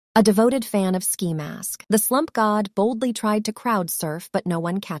A devoted fan of Ski Mask, the Slump God boldly tried to crowd surf, but no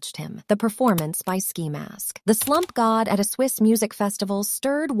one catched him. The performance by Ski Mask. The Slump God at a Swiss music festival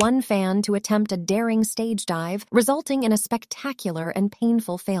stirred one fan to attempt a daring stage dive, resulting in a spectacular and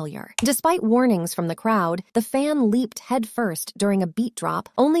painful failure. Despite warnings from the crowd, the fan leaped headfirst during a beat drop,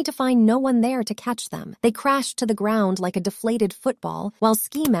 only to find no one there to catch them. They crashed to the ground like a deflated football, while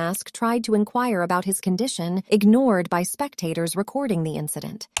Ski Mask tried to inquire about his condition, ignored by spectators recording the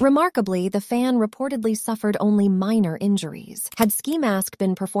incident. Remarkably, the fan reportedly suffered only minor injuries. Had Ski Mask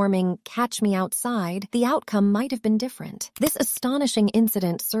been performing Catch Me Outside, the outcome might have been different. This astonishing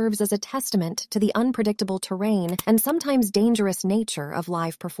incident serves as a testament to the unpredictable terrain and sometimes dangerous nature of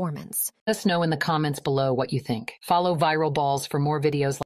live performance. Let us know in the comments below what you think. Follow Viral Balls for more videos like